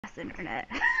internet.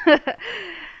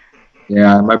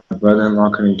 Yeah, my brother-in-law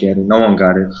couldn't get it. No one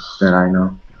got it that I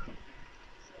know.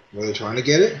 Were they trying to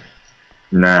get it?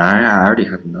 Nah, I already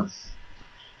have enough.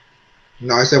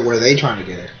 No, I said were they trying to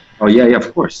get it? Oh yeah,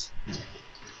 of course.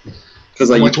 Because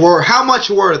like How much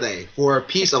were they for a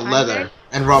piece of leather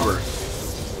and rubber?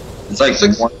 it's like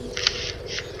Six. one.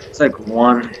 It's like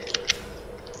one.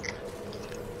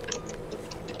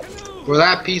 For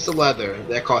that piece of leather,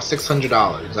 that cost $600.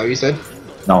 Is that what you said?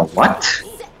 No, what?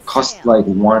 Cost like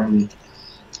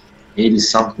 180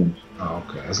 something. Oh,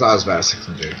 okay. It's not as bad as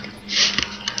 600.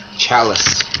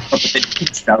 Chalice. But they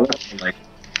did sell it for like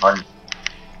 100.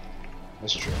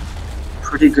 That's true.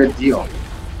 Pretty good deal.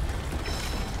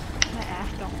 My ass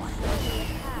don't want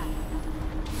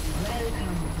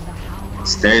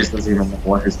Stairs doesn't even know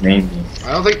what his name is.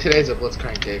 I don't think today's a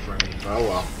Blitzcrank day for me, but oh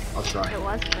well. I'll try. it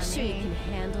was for Sure you me. can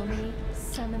handle me,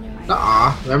 summoner.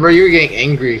 Nuh-uh. Remember you were getting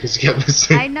angry because you kept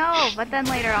missing. I know, but then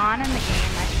later on in the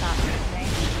game I stopped missing.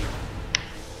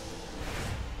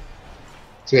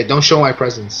 So yeah, don't show my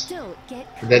presence. Don't get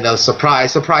And then a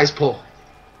surprise pull.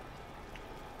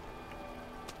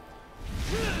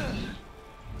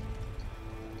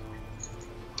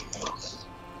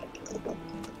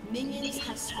 minions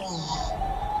have spawned.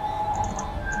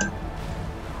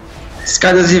 This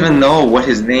guy doesn't even know what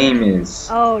his name is.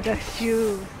 Oh, the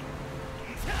shoes.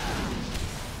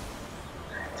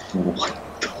 What?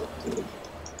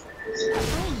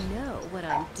 I know what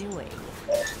I'm doing.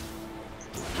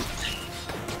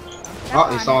 Oh,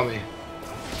 he saw me.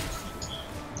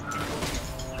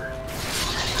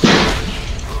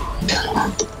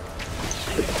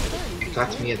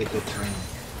 Got me at a good time.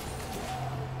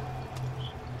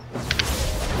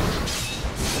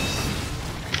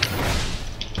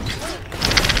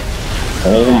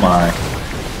 Oh my.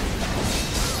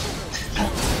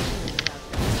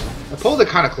 I pulled it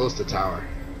kind of close to tower.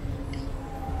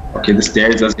 Okay, the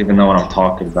stairs doesn't even know what I'm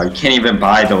talking about. You can't even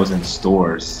buy those in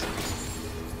stores.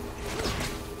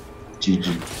 GG.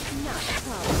 Not a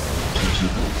problem. GG.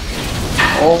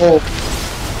 Oh.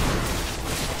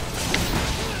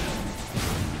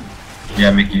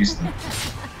 Yeah, Mickey Houston.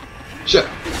 Shit.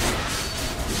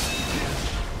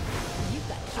 You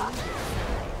got killer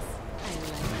eyes. I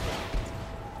like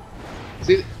that.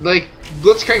 See, like,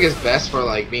 Blitzcrank is best for,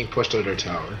 like, being pushed under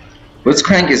tower.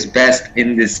 Blitzcrank is best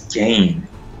in this game.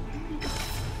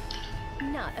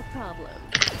 Not a problem.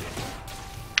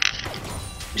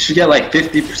 You should get like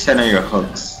 50% of your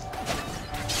hooks.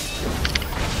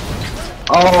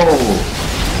 Oh!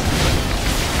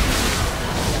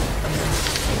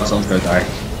 Oh, someone's gonna die. Do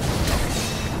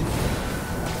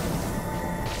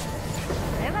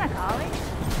they have an Akali?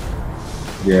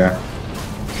 Yeah.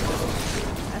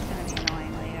 That's gonna be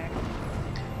annoying later.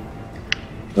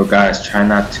 Yo guys, try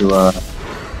not to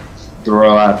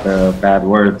throw out the bad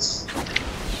words.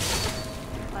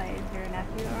 Like, is your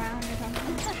nephew around or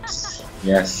something?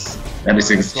 Yes, that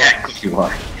is exactly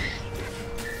why.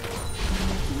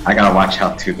 I gotta watch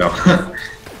out too though.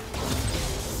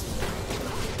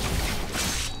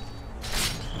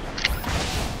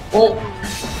 Oh!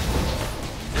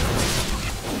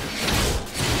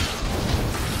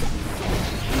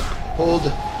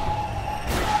 Hold.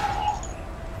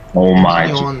 Oh my.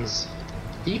 Minions.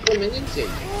 People minions.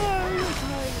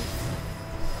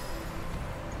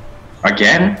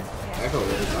 Again? I feel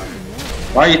really tired.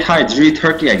 Why are you tired? Did you eat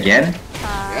turkey again?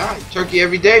 Yeah, turkey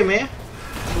every day, man.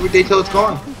 Every day till it's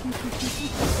gone.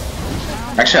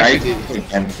 Actually, I ate turkey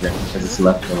again today because it's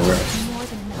leftover. More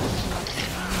than enough.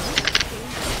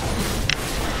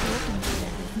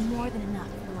 More than enough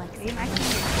for like See,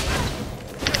 Maxine,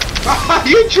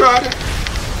 You tried it.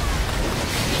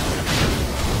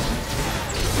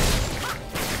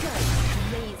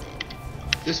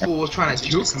 This fool was trying to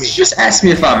juke me. Just ask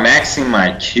me if I'm maxing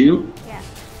my Q. yeah.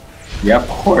 Yeah, of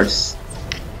course.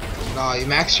 No, you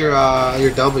max your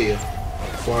W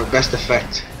for best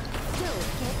effect.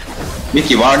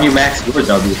 Mickey, why don't you max your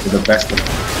W for the best of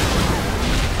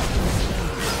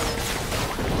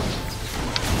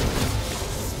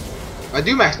I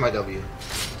do max my W.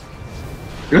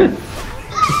 Good.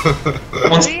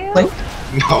 Once Do you? like,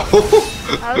 No.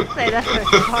 I would say that's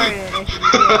retarded if you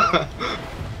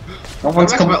no I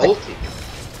one's max my coming. ulti.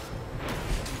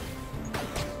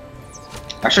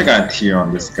 I should got a tier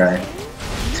on this guy.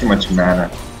 Too much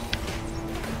mana.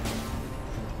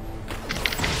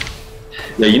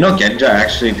 Yeah, you know Genja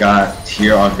actually got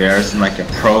tier on Varus in like a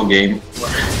pro game.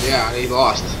 Yeah, and he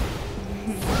lost.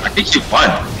 I think he won.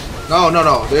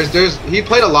 No. There's he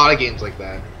played a lot of games like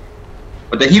that.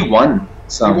 But then he won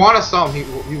some. He won some.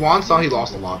 He won some. He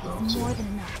lost a lot though. So. more than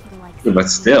enough for the like. Yeah, but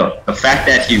still, the fact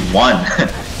that he won. Sure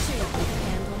you can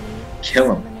handle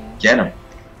Kill him. Get him.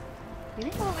 Do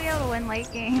you think we'll be able to win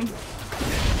late game?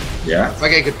 Yeah. If I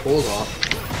get good pulls off.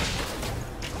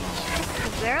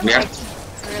 Because they're We like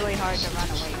have really hard to run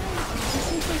away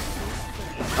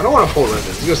from. I don't want to pull Riven.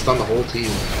 He's gonna stun the whole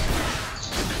team.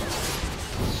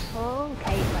 Pull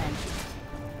Caitlyn.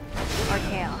 Or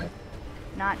Kale.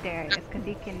 Not Darius, because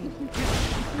he can.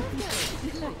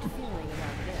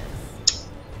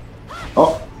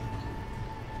 Oh.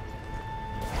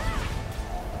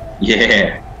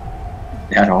 Yeah.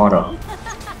 That auto.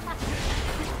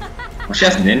 Well, she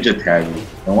has ninja tag.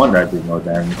 No wonder I did no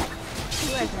damage.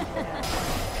 Who hasn't done that?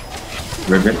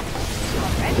 Ribbon.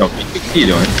 Yo, what are you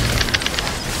doing?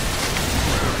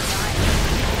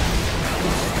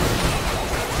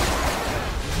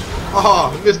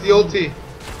 Oh, I missed the ulti.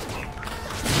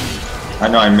 I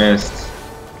know I missed.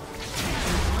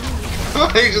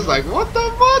 He's just like, what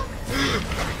the fuck?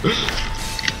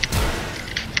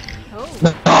 Oh,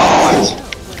 No!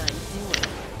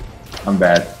 I'm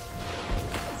bad.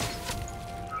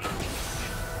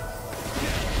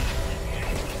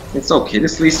 It's okay.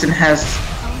 This Lee Sin has.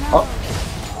 oh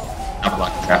I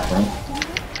blocked that one.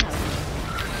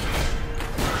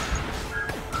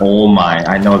 Oh my!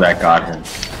 I know that got him.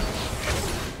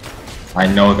 I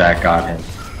know that got him.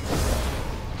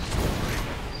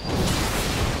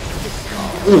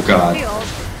 Oh no. god. She ulted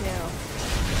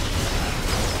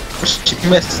too. She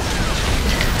missed.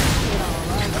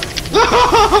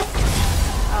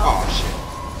 Oh shit.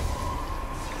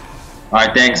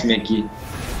 Alright, thanks, Mickey.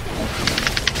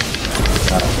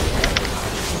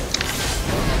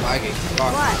 Lagging.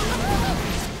 Fuck. What?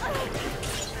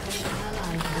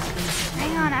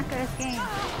 Hang on after this game.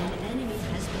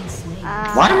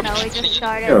 Why am I no, we getting just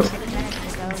started kills? 6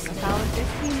 minutes ago, so probably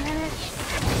 15 minutes.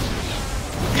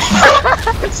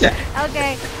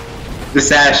 Okay.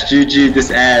 This Ash, GG,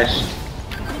 this Ash.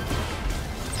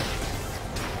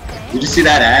 Did you see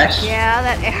that Ash? Yeah,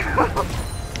 that arrow.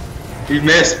 He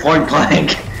missed point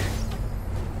blank.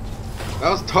 That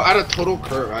was at a total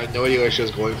curve. I had no idea what she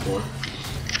was going for.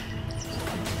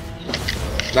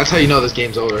 That's how you know this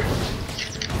game's over.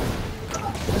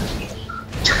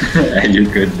 You're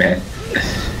good, man.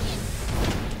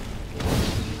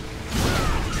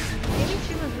 Maybe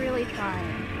she was really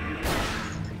trying.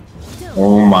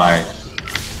 Oh my.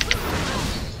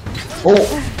 Oh!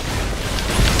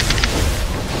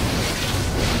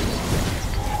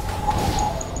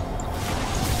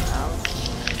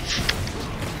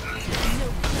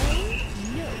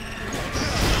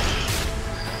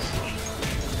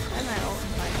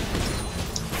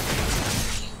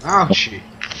 Ouchie.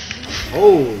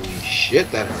 Holy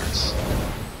shit, that hurts.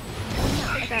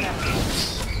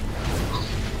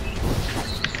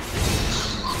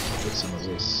 What's some of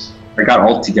this? I got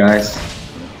ulti, guys. Me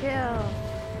too.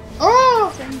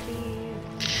 Oh! Cindy.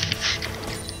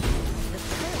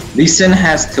 Lee Sin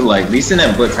has to Lee Sin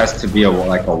and Blitz has to be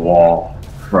like a wall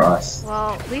for us.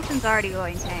 Well, Lee Sin's already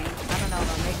going tank. I don't know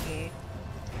about Mickey.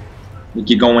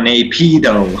 Mickey going AP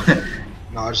though.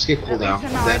 No, just get cooled Lee down.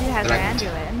 Sin already has her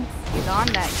ambulance. He's on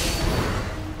that game.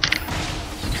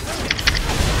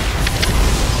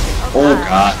 Oh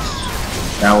gosh.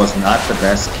 That was not the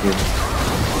best kill. Wow,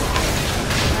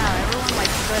 everyone like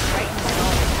stood right in the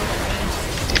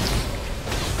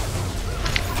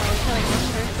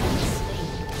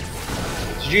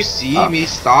middle. Did you see me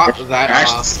stop that?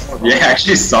 Yeah, I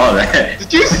actually saw that.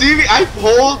 Did you see me? I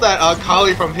pulled that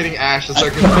Kali from hitting Ash the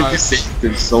second time. You saved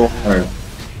him so hard.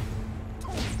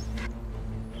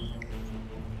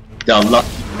 The lucky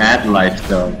mad life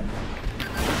though.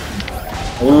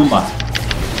 Oh my.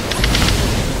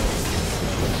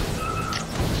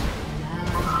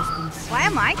 Why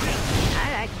am I taking it?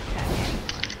 I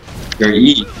You're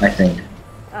E, I think.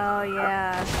 Oh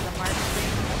yeah, the mark.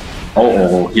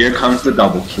 Oh, here comes the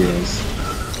double kills.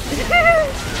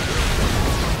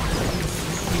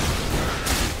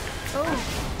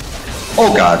 Oh, Oh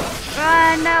god.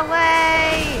 run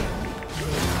away!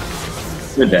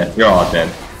 You're dead. You're all dead.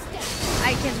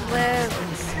 I can live.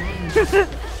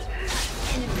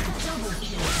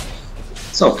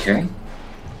 It's okay.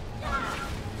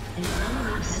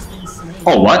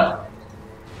 Oh, what?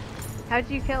 How'd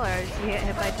you kill her? Did she get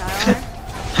hit by Tyler?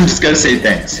 I'm just gonna say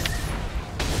thanks.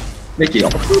 Mickey. I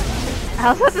was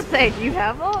about to say, do you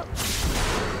have ult?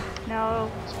 No.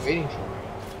 Just waiting for it.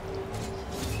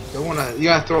 Don't wanna. You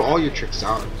gotta throw all your tricks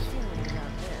out.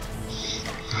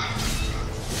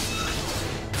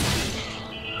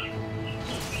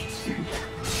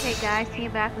 Okay guys, see you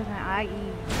back with an IE.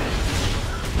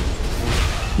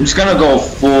 I'm just gonna go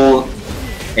full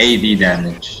AD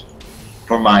damage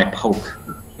for my poke.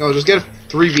 No, just get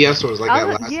 3 BF swords like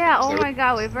that last. Yeah, oh episode. my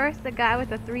god, we versed the guy with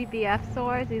the 3 BF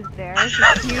swords. He's there. His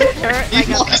Q hurt He like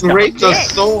just a raped us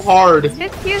bitch. so hard.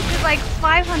 His Q did like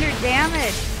 500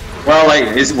 damage. Well,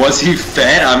 like, was he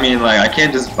fed? I mean, like, I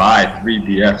can't just buy 3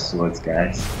 BF swords,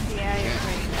 guys. Yeah, you're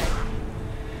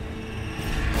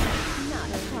Not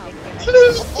a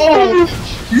problem.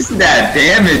 Oh, you see that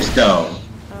damage, though.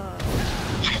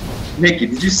 Oh. Nikki,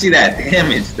 did you see that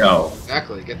damage, though?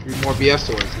 Exactly. Get 3 more BF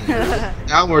swords.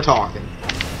 Now we're talking.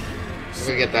 I'm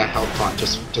gonna get that health pot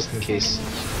just in case.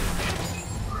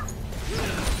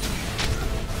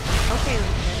 Okay,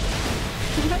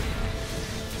 Lucian.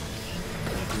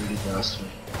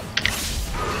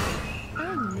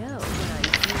 I know what I'm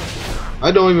doing.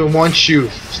 I don't even want you,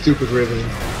 stupid Riven.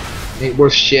 Ain't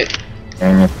worth shit.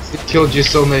 Dang it. It killed you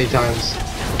so many times.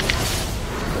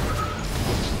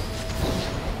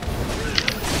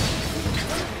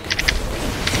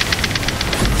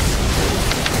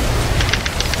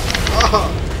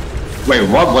 Oh, Wait,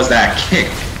 what was that kick?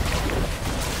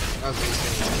 that was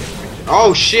insane.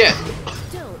 Oh shit!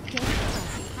 Don't get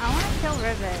cocky. I want to kill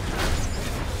Rivet.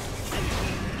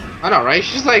 I know, right?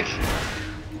 She's like,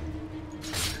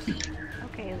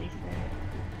 Okay, Lisa.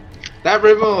 that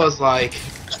Riven was like,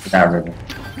 That river.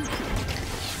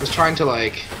 was trying to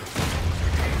like,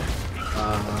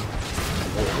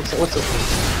 what's the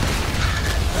thing?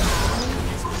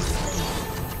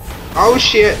 Oh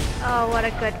shit! Oh, what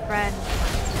a good friend.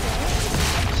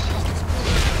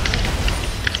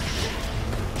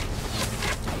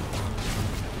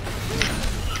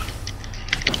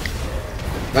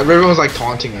 That Riven was like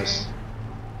taunting us.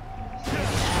 Dangerous,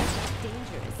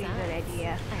 That's a huh? good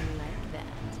idea. I like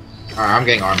that. Alright, I'm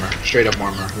getting armor. Straight up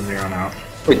armor from here on out.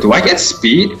 Wait, do I get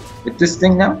speed with this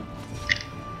thing now?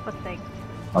 What thing?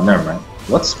 Oh, never mind.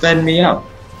 What sped me up?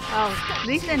 Oh,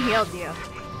 Leeson healed you.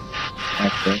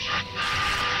 Okay.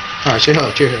 Alright,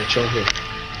 chill here.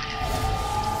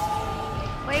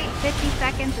 Wait 50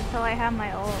 seconds until I have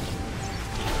my ult.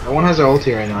 No one has their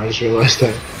ulti right now, I just realized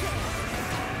that.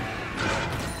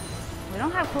 We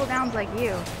don't have cooldowns like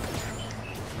you.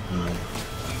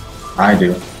 I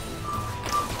do.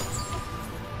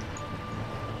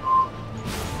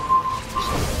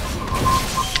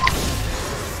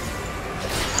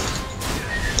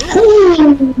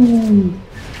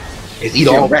 Is eat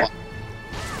all of them wreck. up.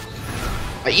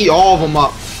 I eat all of them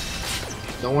up.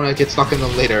 Don't want to get stuck in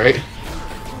them later, right?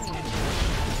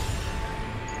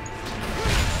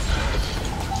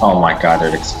 Oh my god,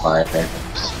 it expired.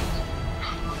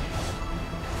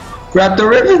 Grab the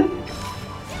ribbon!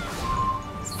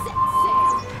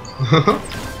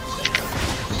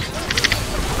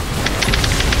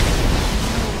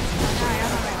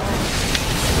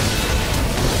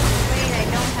 Wait, I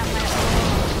don't have my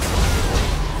ult.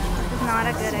 This is not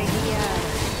a good idea.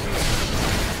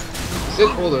 Said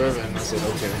pull the ribbon. I said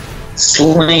okay.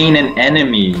 Slain an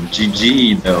enemy.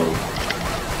 GG though.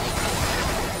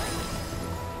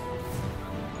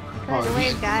 Oh, Good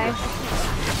wait, he- guys.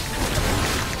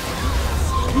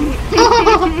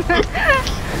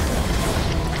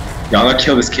 Y'all gonna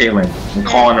kill this Caitlyn. I'm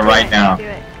calling her right now. Do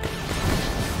it.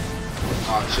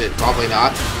 Oh shit, probably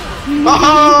not.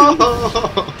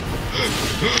 Oh!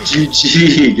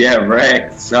 GG, get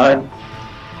wrecked, son.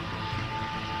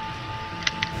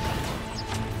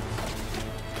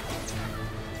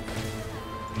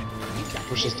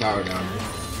 Push this tower down.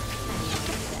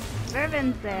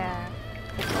 Riven's there.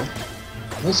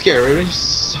 Don't scare her, Riven's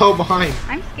so behind.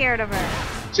 I'm scared of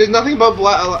her. She has nothing but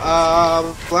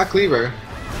black cleaver.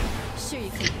 Sure you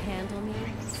can handle me,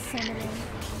 Senator?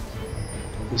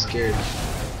 Don't be scared.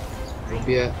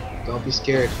 Don't be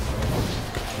scared.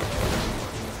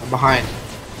 I'm behind.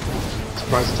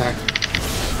 Surprise attack. Don't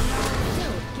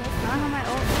get I don't have my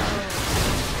ult.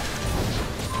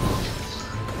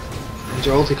 Did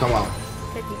your ulti come out?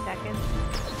 50 seconds.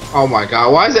 Oh my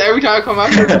god, why is it every time I come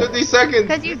out for 50 seconds?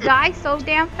 Because you die so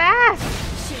damn fast.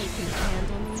 sure you can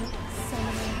handle me,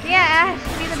 Senator? Yeah, Ash,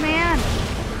 be the man.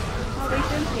 Oh,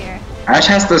 Lucian's here. Ash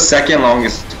has the second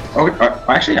longest. Oh,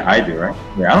 actually, I do, right?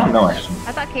 Yeah, I don't know actually.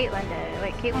 I thought Caitlyn did it.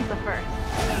 Like, Caitlyn's the first.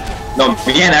 No,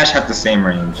 me and Ash have the same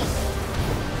range.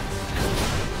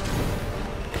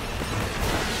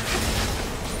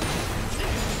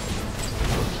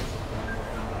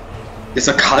 This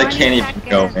Akali can't even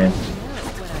go, man. I know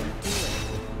what I'm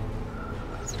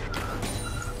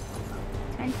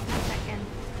doing. 10 seconds.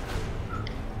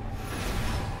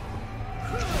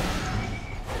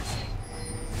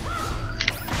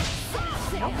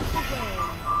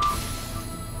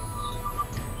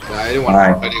 Yeah, I didn't want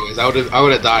Alright. to. Anyways, I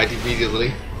would have died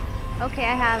immediately. Okay,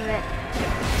 I have it.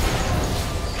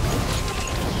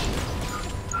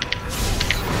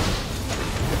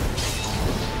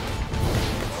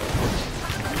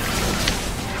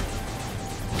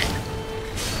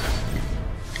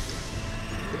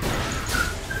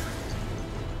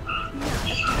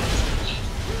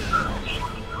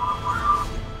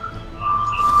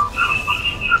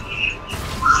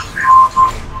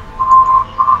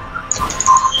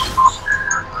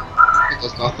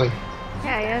 nothing.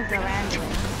 Yeah, he is a Randuin.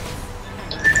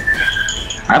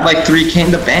 I have like 3K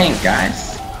in the bank, guys.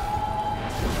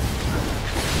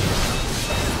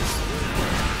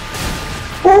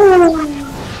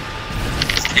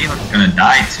 This Taylor's gonna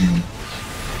die soon.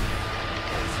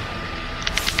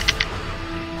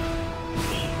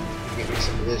 Get me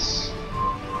some of this.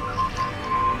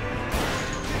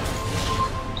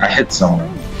 I hit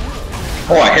someone.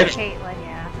 Oh, I hit. Caitlyn,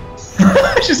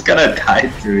 yeah. I'm just gonna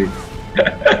die to it.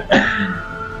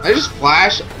 I just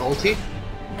flash ulti.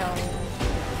 No.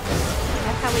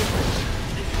 That's how we play.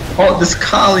 Oh, this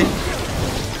Kali.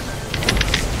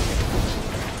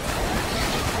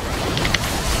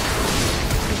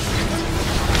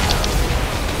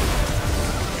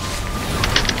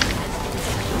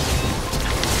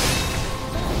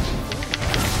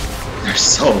 They're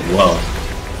so low.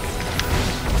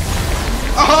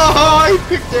 Oh, I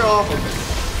picked it off.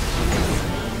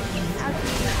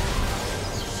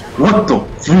 What the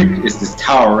freak is this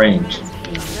tower range?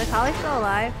 Is the Kali still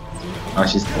alive? Oh,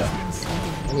 she's dead.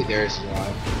 Only Darius is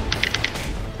alive.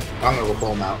 I'm gonna go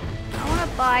pull him out. I wanna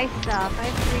buy stuff. I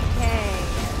have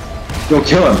 3K. Yo,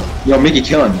 kill him. Yo, Mickey,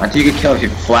 kill him. I think you can kill him if you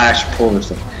flash pull or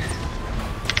something.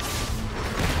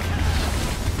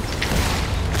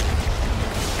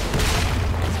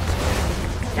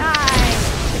 Die!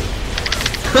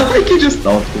 You just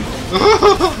ulted.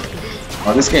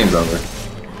 Oh, this game's over.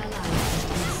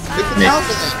 Nick.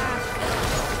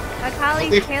 The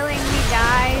Kali's killing me,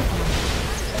 guys.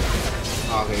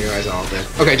 Oh, okay, you guys are all dead.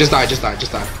 Okay, just die, just die,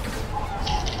 just die.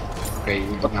 Okay,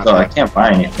 you did not So I die. can't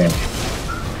buy anything.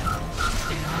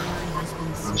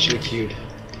 I should have queued.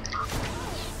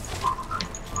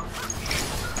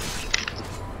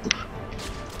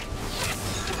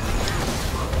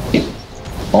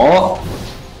 Oh!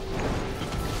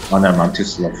 Oh, never mind. I'm too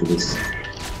slow for this.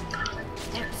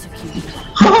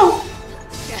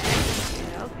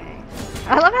 Yeah, okay.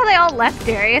 I love how they all left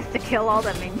Darius to kill all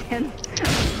the minions.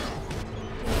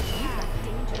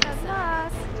 Good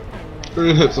luck.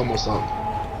 3 hits almost up.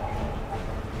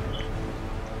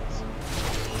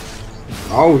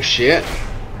 Oh shit.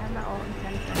 I'm the old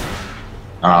intention.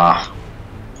 Ah.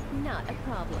 Not a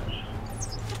problem.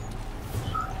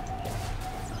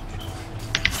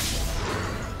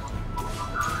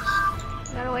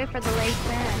 Gotta wait for the late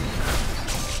win.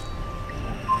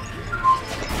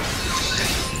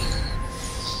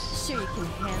 Sure you can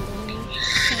handle me,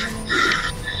 cinnamon.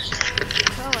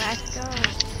 Go, Ash, go.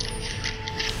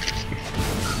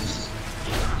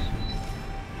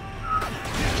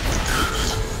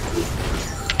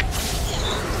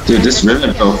 Dude, this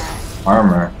Riven built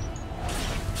armor.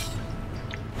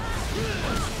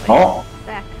 Oh!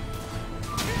 Back.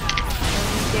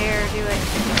 Don't you dare do it.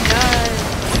 It does.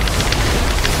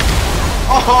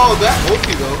 Oh, that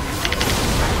ulti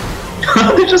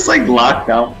though. They're just like locked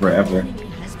out forever.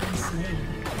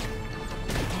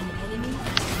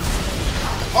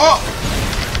 Oh!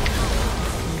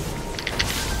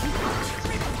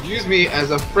 Use me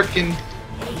as a frickin'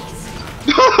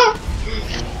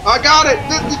 I got it!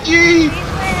 The G!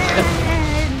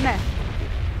 Win!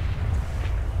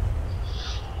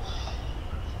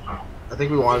 I think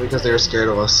we won because they were scared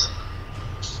of us.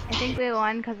 I think we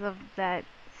won because of that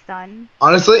stun.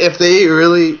 Honestly, if they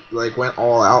really like went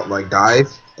all out, like died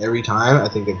every time, I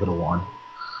think they could have won.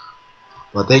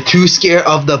 But they too scared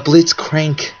of the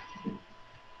Blitzcrank.